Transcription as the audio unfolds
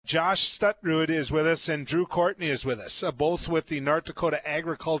Josh Stutrud is with us and Drew Courtney is with us, both with the North Dakota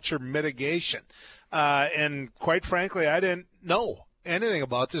Agriculture Mitigation. And quite frankly, I didn't know anything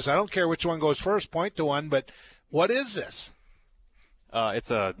about this. I don't care which one goes first, point to one, but what is this? It's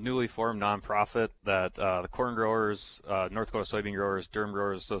a newly formed nonprofit that the corn growers, North Dakota Soybean Growers, Durum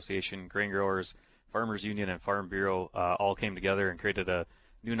Growers Association, Grain Growers, Farmers Union, and Farm Bureau all came together and created a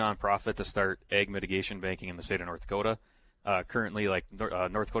new nonprofit to start ag mitigation banking in the state of North Dakota. Currently, like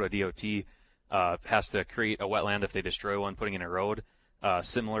North Dakota DOT has to create a wetland if they destroy one, putting in a road.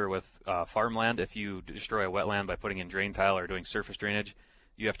 Similar with farmland, if you destroy a wetland by putting in drain tile or doing surface drainage,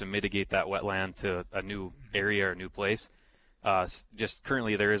 you have to mitigate that wetland to a new area or a new place. Just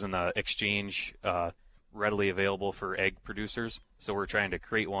currently there isn't an exchange readily available for egg producers, so we're trying to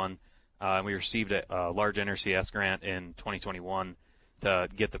create one. And we received a large NRCS grant in 2021 to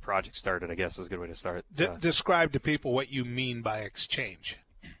get the project started, I guess is a good way to start. Describe to people what you mean by exchange.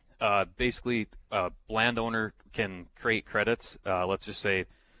 Basically, a landowner can create credits. Let's just say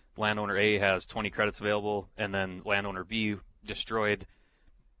landowner A has 20 credits available, and then landowner B destroyed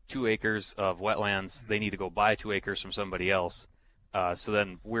 2 acres of wetlands. They need to go buy 2 acres from somebody else. So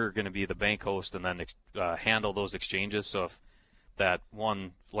then we're going to be the bank host and then handle those exchanges. So if that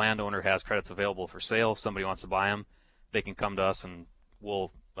one landowner has credits available for sale, somebody wants to buy them, they can come to us and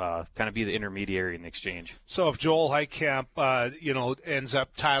we'll kind of be the intermediary in the exchange. So if Joel Heitkamp, ends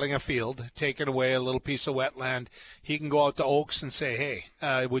up tiling a field, taking away a little piece of wetland, he can go out to Oaks and say,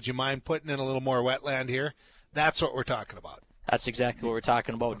 hey, would you mind putting in a little more wetland here? That's what we're talking about. That's exactly what we're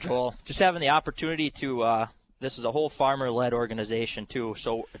talking about, Joel. Just having the opportunity to, this is a whole farmer-led organization too.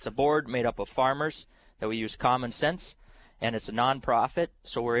 So it's a board made up of farmers that we use common sense, and it's a nonprofit.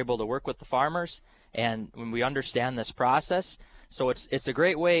 So we're able to work with the farmers, and when we understand this process, so it's a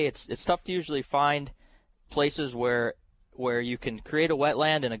great way. It's tough to usually find places where you can create a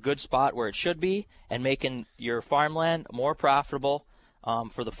wetland in a good spot where it should be, and making your farmland more profitable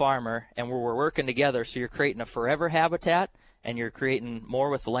for the farmer, and where we're working together. So you're creating a forever habitat, and you're creating more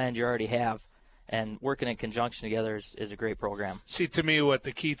with the land you already have, and working in conjunction together is a great program. See, to me, what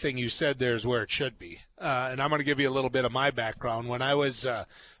the key thing you said there is where it should be. And I'm going to give you a little bit of my background. When I was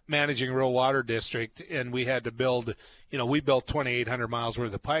managing rural water district, and we had to build, we built 2,800 miles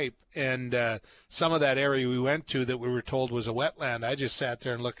worth of pipe, and some of that area we went to that we were told was a wetland, I just sat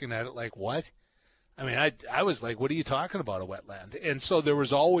there and looking at it like, what? I mean, I was like, what are you talking about, a wetland? And so there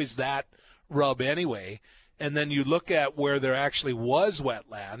was always that rub anyway. And then you look at where there actually was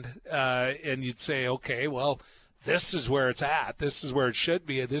wetland, and you'd say, okay, well, this is where it's at. This is where it should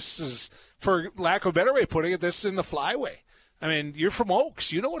be. This is, for lack of a better way of putting it, this is in the flyway. I mean, you're from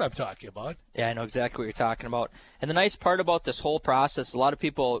Oaks. You know what I'm talking about. Yeah, I know exactly what you're talking about. And the nice part about this whole process, a lot of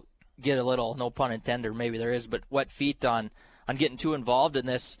people get a little, no pun intended, or maybe there is, but wet feet on getting too involved in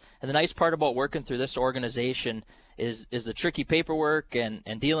this. And the nice part about working through this organization is the tricky paperwork and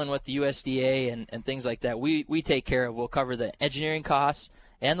dealing with the USDA and things like that. We take care of. We'll cover the engineering costs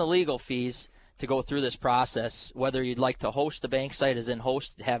and the legal fees to go through this process. Whether you'd like to host the bank site, as in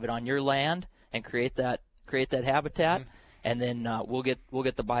host, have it on your land and create that habitat, and then we'll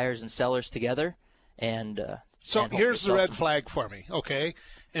get the buyers and sellers together. And so here's the red flag for me, okay?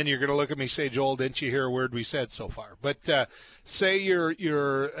 And you're going to look at me and say, Joel, didn't you hear a word we said so far? But say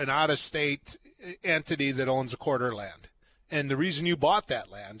you're an out-of-state entity that owns a quarter land, and the reason you bought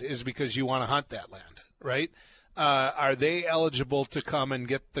that land is because you want to hunt that land, right? Are they eligible to come and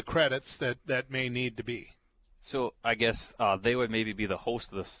get the credits that may need to be? So I guess they would maybe be the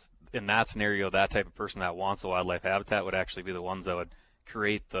host of this. In that scenario, that type of person that wants a wildlife habitat would actually be the ones that would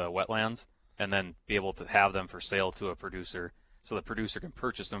create the wetlands and then be able to have them for sale to a producer, so the producer can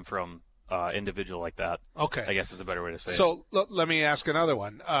purchase them from individual like that. Okay. I guess is a better way to say it. So let me ask another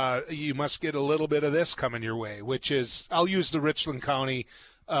one. You must get a little bit of this coming your way, which is, I'll use the Richland County,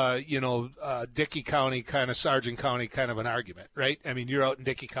 Dickey County, kind of Sargent County kind of an argument, right? I mean, you're out in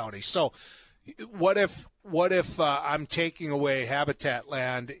Dickey County. So what if I'm taking away habitat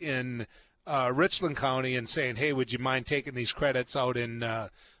land in Richland County and saying, hey, would you mind taking these credits out in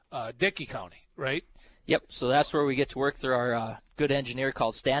Dickey County, right? Yep. So that's where we get to work through our good engineer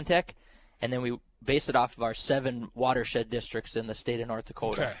called Stantec, and then we base it off of our 7 watershed districts in the state of North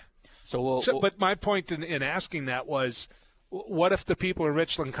Dakota. Okay. So but my point in asking that was, what if the people in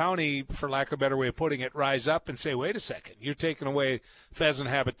Richland County, for lack of a better way of putting it, rise up and say, wait a second, you're taking away pheasant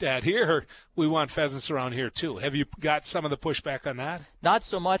habitat here. We want pheasants around here too. Have you got some of the pushback on that? Not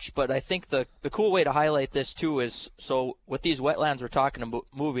so much, but I think the cool way to highlight this too is, so with these wetlands we're talking about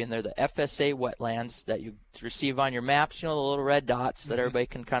moving, they're the FSA wetlands that you receive on your maps, the little red dots that everybody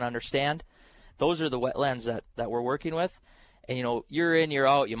can kind of understand. Those are the wetlands that we're working with. And, year in, year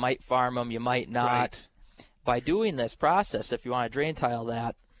out, you might farm them, you might not. Right. By doing this process, if you want to drain tile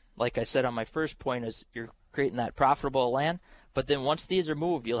that, like I said on my first point, is you're creating that profitable land. But then once these are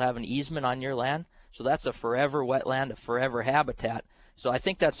moved, you'll have an easement on your land. So that's a forever wetland, a forever habitat. So I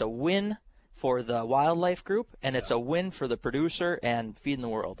think that's a win for the wildlife group, and it's a win for the producer and feeding the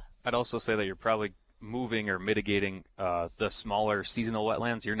world. I'd also say that you're probably moving or mitigating the smaller seasonal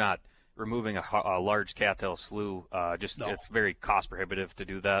wetlands. You're not removing a large cattail slough. It's very cost prohibitive to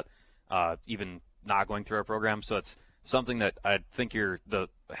do that, even not going through our program. So it's something that I think the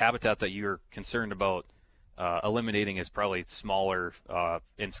habitat that you're concerned about eliminating is probably smaller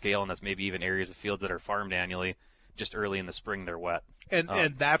in scale, and that's maybe even areas of fields that are farmed annually. Just early in the spring, they're wet.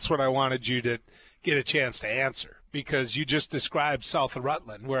 And that's what I wanted you to get a chance to answer, because you just described south of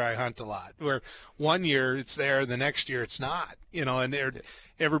Rutland, where I hunt a lot, where one year it's there, the next year it's not, and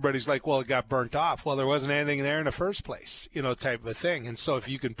everybody's like, well, it got burnt off. Well, there wasn't anything there in the first place, type of a thing. And so if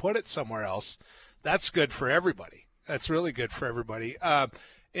you can put it somewhere else, that's good for everybody. That's really good for everybody.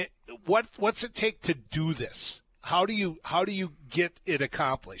 What's it take to do this? How do you get it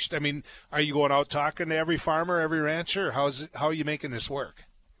accomplished? I mean, are you going out talking to every farmer, every rancher? Or how are you making this work?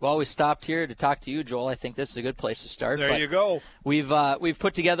 Well, we stopped here to talk to you, Joel. I think this is a good place to start. There you go. We've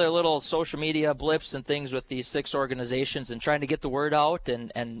put together little social media blips and things with these 6 organizations and trying to get the word out.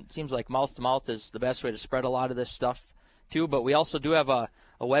 And it seems like mouth to mouth is the best way to spread a lot of this stuff too. But we also do have a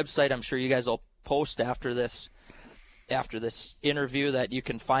website. I'm sure you guys will post after this interview that you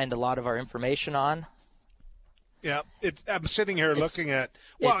can find a lot of our information on. Yeah, I'm sitting here looking at,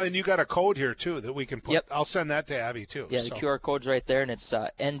 and you got a code here, too, that we can put. Yep. I'll send that to Abby, too. Yeah, the QR code's right there, and it's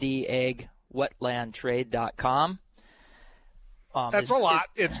ndagwetlandtrade.com. That's a lot.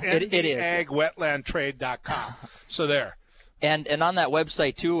 It's ndagwetlandtrade.com. So there. And on that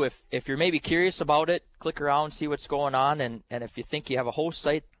website, too, if you're maybe curious about it, click around, see what's going on, and if you think you have a host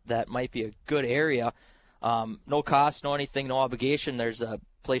site that might be a good area, no cost, no anything, no obligation, there's a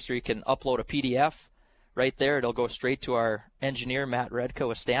place where you can upload a PDF. Right there, it'll go straight to our engineer, Matt Redka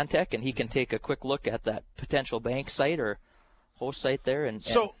with Stantec, and he can take a quick look at that potential bank site or host site there and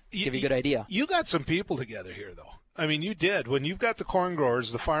give you a good idea. You got some people together here, though. I mean, you did. When you've got the corn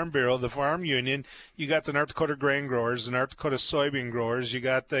growers, the Farm Bureau, the Farm Union, you got the North Dakota grain growers, the North Dakota soybean growers, you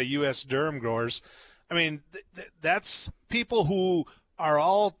got the U.S. durum growers. I mean, that's people who are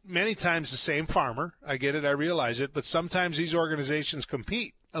all many times the same farmer. I get it. I realize it. But sometimes these organizations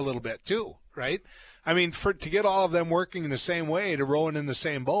compete a little bit, too, right? I mean, to get all of them working in the same way, to rowing in the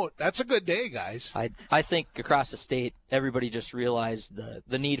same boat, that's a good day, guys. I think across the state, everybody just realized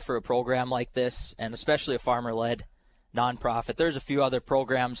the need for a program like this, and especially a farmer-led nonprofit. There's a few other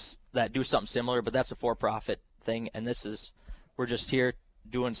programs that do something similar, but that's a for-profit thing, and we're just here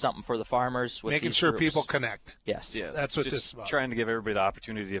doing something for the farmers. With making these sure groups. people connect. Yes. Yeah, that's what this is about. Trying to give everybody the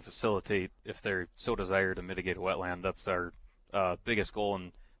opportunity to facilitate, if they're so desire, to mitigate a wetland. That's our biggest goal.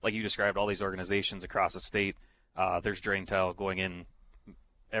 And like you described, all these organizations across the state, there's drain tile going in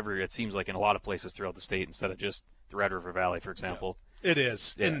it seems like in a lot of places throughout the state instead of just the Red River Valley, for example. Yeah, it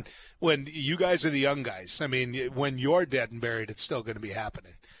is. Yeah. And when you guys are the young guys, I mean, when you're dead and buried, it's still going to be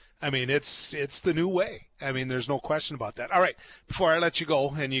happening. I mean, it's the new way. I mean, there's no question about that. All right, before I let you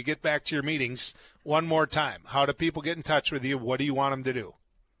go and you get back to your meetings, one more time, how do people get in touch with you? What do you want them to do?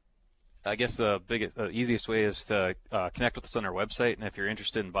 I guess the easiest way is to connect with us on our website, and if you're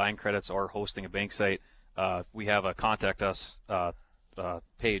interested in buying credits or hosting a bank site, we have a contact us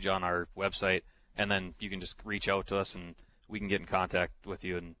page on our website, and then you can just reach out to us, and we can get in contact with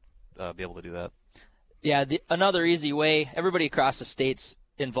you and be able to do that. Yeah, another easy way, everybody across the state's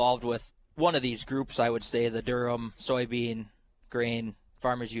involved with one of these groups, I would say, the durum, soybean, grain,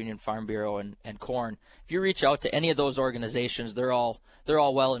 Farmers Union, Farm Bureau, and corn. If you reach out to any of those organizations, they're all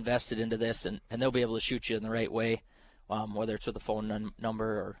well invested into this, and they'll be able to shoot you in the right way, whether it's with a phone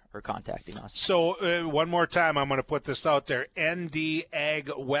number or contacting us. So one more time, I'm going to put this out there,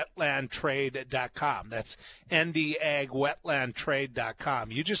 ndagwetlandtrade.com. That's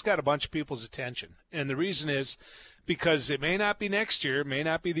ndagwetlandtrade.com. You just got a bunch of people's attention, and the reason is because it may not be next year, it may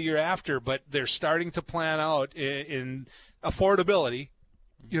not be the year after, but they're starting to plan out in affordability.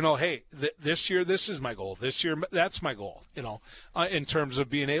 You know, hey, this year this is my goal. This year that's my goal, in terms of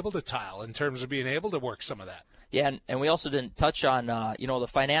being able to tile, in terms of being able to work some of that. Yeah, and we also didn't touch on, the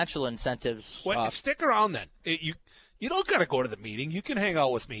financial incentives. Stick around then. You don't got to go to the meeting. You can hang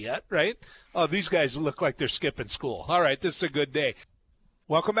out with me yet, right? Oh, these guys look like they're skipping school. All right, this is a good day.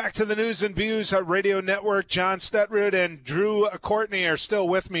 Welcome back to the News and Views Radio Network. John Stutrud and Drew Courtney are still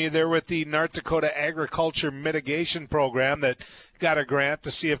with me. They're with the North Dakota Agriculture Mitigation Program that got a grant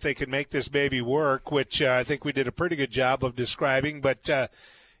to see if they could make this baby work, which I think we did a pretty good job of describing. But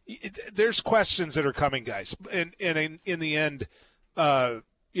there's questions that are coming, guys. And in the end,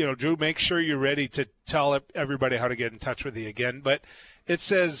 Drew, make sure you're ready to tell everybody how to get in touch with you again. But it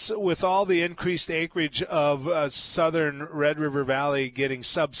says, with all the increased acreage of southern Red River Valley getting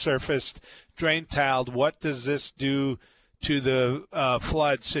subsurfaced, drain tiled, what does this do to the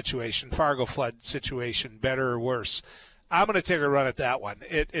flood situation, Fargo flood situation, better or worse? I'm going to take a run at that one.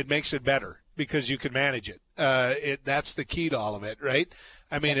 It makes it better because you can manage it. That's the key to all of it, right?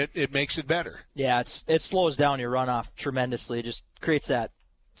 I mean, it makes it better. Yeah, it slows down your runoff tremendously. It just creates that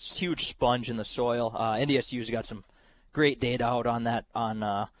huge sponge in the soil. NDSU's got some great data out on that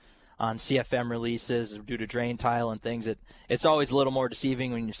on CFM releases due to drain tile and things. It's always a little more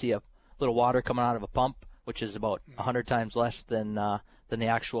deceiving when you see a little water coming out of a pump, which is about 100 times less than the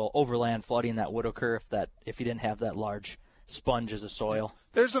actual overland flooding that would occur if you didn't have that large sponge as a soil.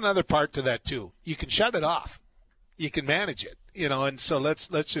 There's another part to that too. You can shut it off. You can manage it, and so let's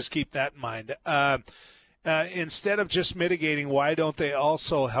just keep that in mind. Instead of just mitigating, why don't they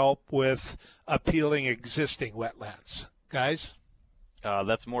also help with appealing existing wetlands? Guys?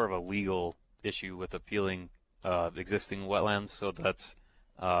 That's more of a legal issue with appealing existing wetlands, so that's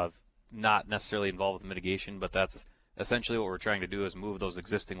not necessarily involved with mitigation, but that's essentially what we're trying to do is move those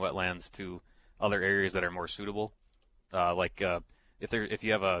existing wetlands to other areas that are more suitable. If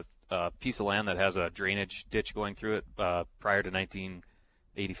you have a piece of land that has a drainage ditch going through it prior to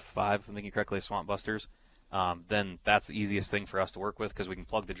 1985, if I'm thinking correctly, Swamp Busters, then that's the easiest thing for us to work with because we can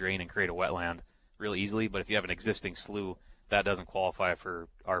plug the drain and create a wetland really easily. But if you have an existing slough, that doesn't qualify for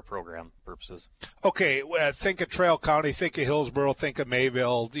our program purposes. Okay, think of Trail County, think of Hillsborough, think of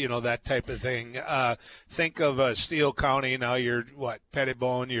Mayville, that type of thing. Think of Steele County. Now you're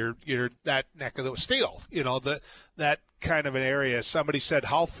Pettibone, you're that neck of the Steele. That kind of an area. Somebody said,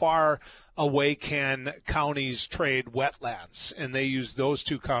 how far away can counties trade wetlands? And they use those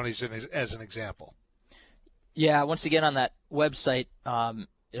two counties as an example. Yeah, once again on that website,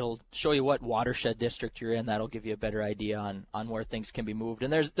 it'll show you what watershed district you're in. That'll give you a better idea on where things can be moved.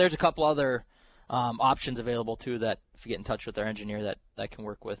 And there's a couple other options available too that if you get in touch with our engineer that can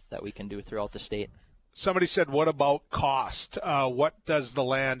work with that we can do throughout the state. Somebody said, what about cost? What does the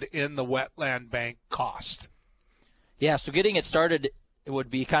land in the wetland bank cost? Yeah, so getting it started, it would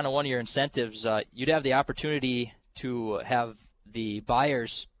be kind of one of your incentives. You'd have the opportunity to have the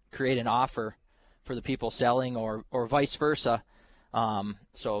buyers create an offer for the people selling or vice versa.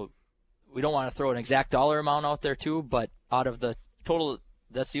 So we don't want to throw an exact dollar amount out there too, but out of the total,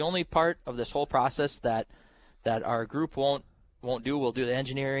 that's the only part of this whole process that our group won't do. We'll do the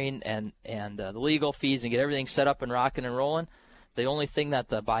engineering and the legal fees and get everything set up and rocking and rolling. The only thing that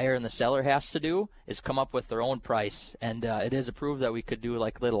the buyer and the seller has to do is come up with their own price. And it is approved that we could do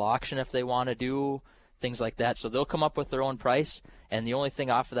like little auction if they want to do things like that. So they'll come up with their own price, and the only thing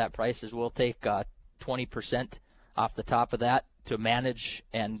off of that price is we'll take 20% off the top of that to manage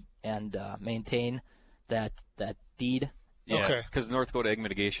and maintain that deed. Yeah, okay. Because North Dakota Ag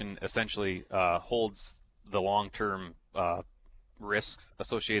Mitigation essentially holds the long-term risks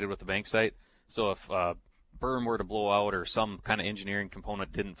associated with the bank site. So if berm were to blow out or some kind of engineering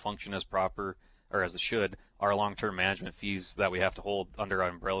component didn't function as proper or as it should, our long-term management fees that we have to hold under our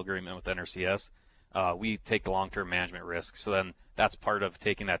umbrella agreement with NRCS, we take the long-term management risk. So then that's part of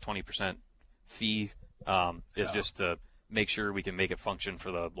taking that 20% fee is just to make sure we can make it function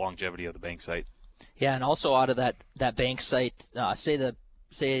for the longevity of the bank site. Yeah, and also out of that bank site, say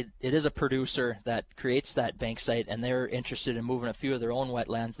it is a producer that creates that bank site and they're interested in moving a few of their own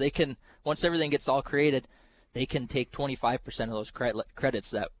wetlands, they can, once everything gets all created, they can take 25% of those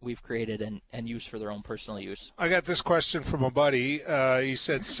credits that we've created and use for their own personal use. I got this question from a buddy. He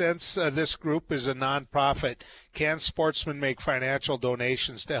said, since this group is a nonprofit, can sportsmen make financial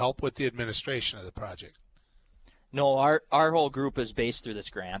donations to help with the administration of the project? No, our whole group is based through this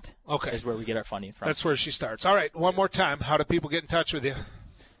grant. Okay. Is where we get our funding from. That's where she starts. All right, one more time. How do people get in touch with you?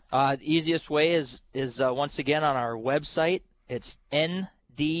 The easiest way is once again on our website. It's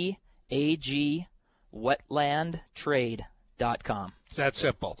ndagwetlandtrade.com. It's that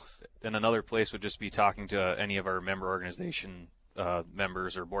simple. And another place would just be talking to any of our member organization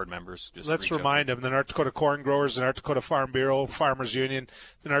members or board members. Let's remind them, the North Dakota Corn Growers, the North Dakota Farm Bureau, Farmers Union,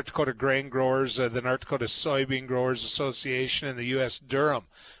 the North Dakota Grain Growers, the North Dakota Soybean Growers Association, and the U.S. Durham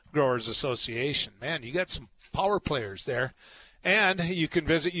Growers Association. Man, you got some power players there. And you can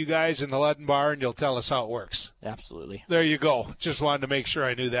visit you guys in the Ludden Bar, and you'll tell us how it works. Absolutely. There you go. Just wanted to make sure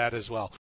I knew that as well.